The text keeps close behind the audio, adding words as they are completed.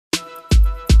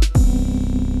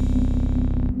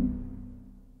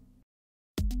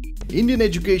Indian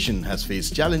education has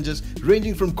faced challenges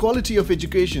ranging from quality of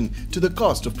education to the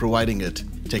cost of providing it.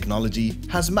 Technology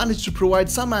has managed to provide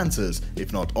some answers,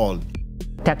 if not all.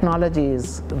 Technology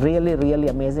is really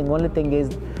amazing. Only thing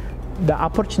is the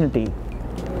opportunity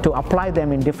to apply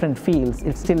them in different fields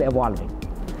is still evolving.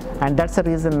 And that's the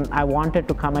reason I wanted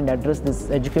to come and address this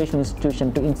education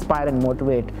institution to inspire and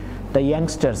motivate the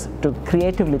youngsters to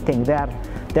creatively think.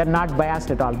 They're not biased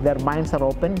at all. Their minds are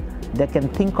open. They can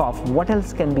think of what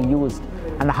else can be used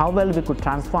and how well we could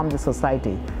transform the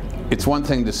society. It's one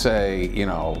thing to say, you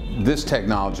know, this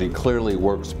technology clearly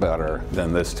works better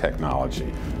than this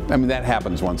technology. I mean, that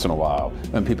happens once in a while,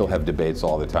 and people have debates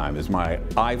all the time. Is my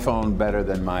iPhone better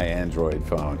than my Android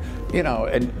phone? You know,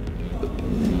 and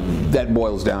that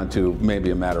boils down to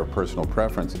maybe a matter of personal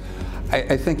preference.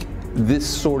 I think this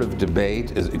sort of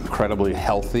debate is incredibly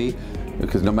healthy,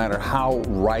 because no matter how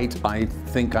right I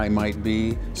think I might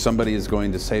be, somebody is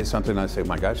going to say something and I say,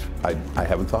 my gosh, I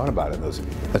haven't thought about it.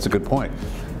 That's a good point.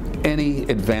 Any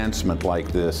advancement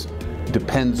like this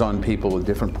depends on people with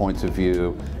different points of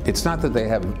view. It's not that they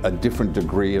have a different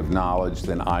degree of knowledge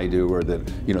than I do, or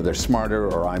that, you know, they're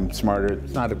smarter or I'm smarter.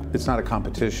 It's not a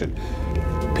competition.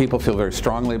 People feel very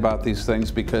strongly about these things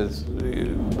because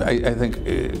I think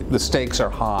the stakes are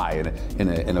high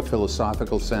in a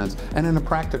philosophical sense and in a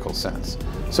practical sense.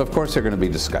 So of course there are going to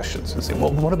be discussions and say,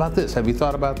 well, what about this? Have you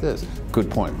thought about this?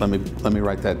 Good point. Let me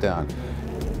write that down.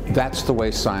 That's the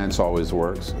way science always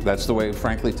works. That's the way,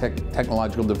 frankly,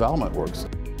 technological development works.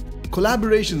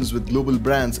 Collaborations with global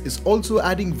brands is also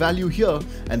adding value here,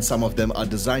 and some of them are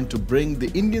designed to bring the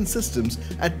Indian systems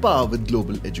at par with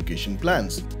global education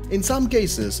plans. In some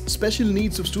cases, special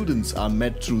needs of students are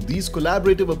met through these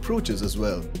collaborative approaches as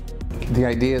well. The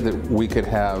idea that we could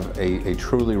have a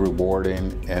truly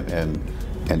rewarding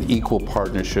and equal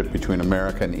partnership between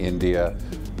America and India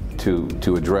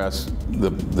to address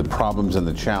the problems and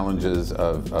the challenges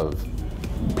of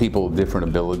people with different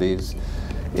abilities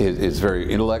is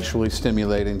very intellectually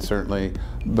stimulating, certainly,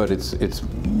 but it's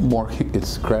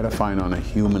gratifying on a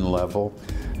human level,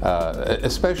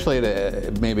 especially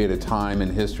maybe at a time in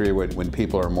history when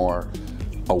people are more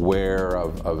aware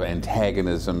of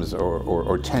antagonisms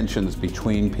or tensions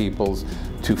between peoples.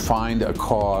 To find a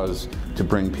cause to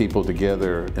bring people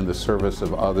together in the service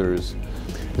of others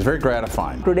is very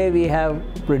gratifying. Today we have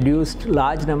produced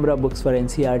large number of books for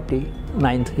NCERT,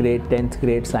 9th grade, 10th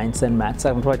grade, science and maths.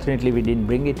 Unfortunately, we didn't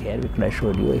bring it here. We could have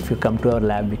showed you. If you come to our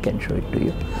lab, we can show it to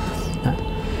you.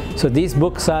 So these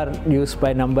books are used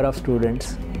by a number of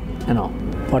students,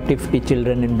 40, 50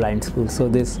 children in blind school. So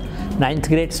this 9th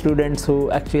grade students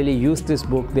who actually used this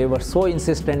book, they were so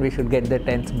insistent we should get the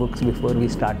 10th books before we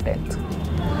start 10th.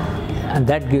 And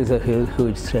that gives a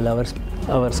huge thrill.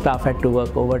 Our staff had to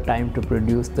work overtime to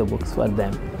produce the books for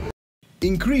them.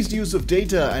 Increased use of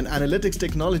data and analytics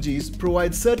technologies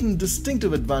provide certain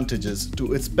distinctive advantages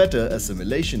to its better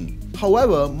assimilation.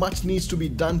 However, much needs to be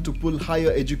done to pull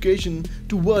higher education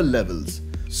to world levels.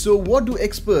 So what do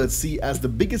experts see as the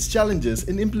biggest challenges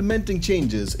in implementing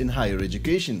changes in higher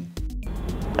education?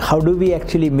 How do we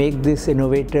actually make these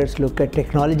innovators look at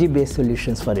technology-based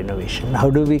solutions for innovation? How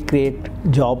do we create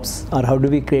jobs, or how do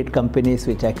we create companies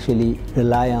which actually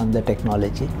rely on the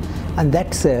technology? And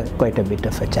that's quite a bit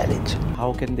of a challenge.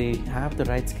 How can they have the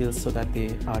right skills so that they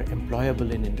are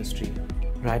employable in industry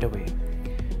right away?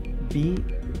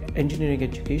 Engineering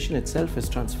education itself is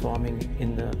transforming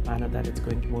in the manner that it's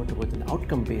going more towards an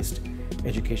outcome-based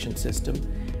education system.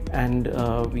 And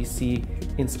we see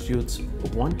institutes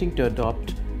wanting to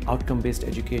adopt outcome-based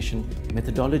education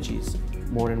methodologies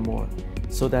more and more,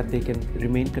 so that they can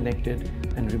remain connected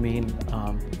and remain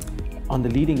on the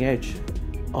leading edge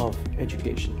of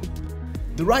education.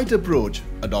 The right approach,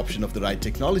 adoption of the right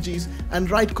technologies, and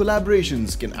right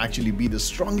collaborations can actually be the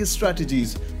strongest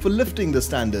strategies for lifting the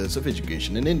standards of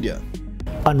education in India.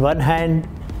 On one hand,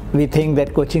 we think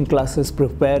that coaching classes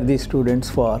prepare these students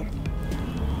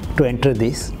to enter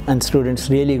this, and students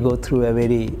really go through a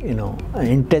very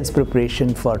intense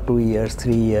preparation for 2 years,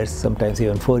 3 years, sometimes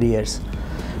even 4 years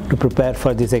to prepare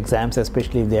for these exams,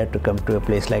 especially if they have to come to a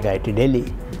place like IIT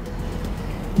Delhi.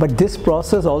 But this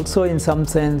process also in some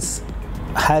sense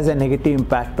has a negative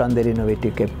impact on their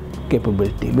innovative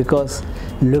capability, because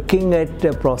looking at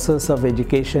the process of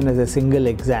education as a single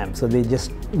exam, so they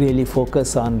just really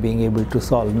focus on being able to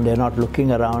solve. They're not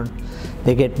looking around.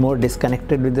 They get more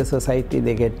disconnected with the society.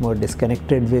 They get more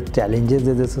disconnected with challenges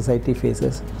that the society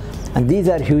faces. And these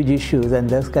are huge issues, and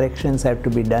those corrections have to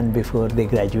be done before they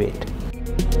graduate.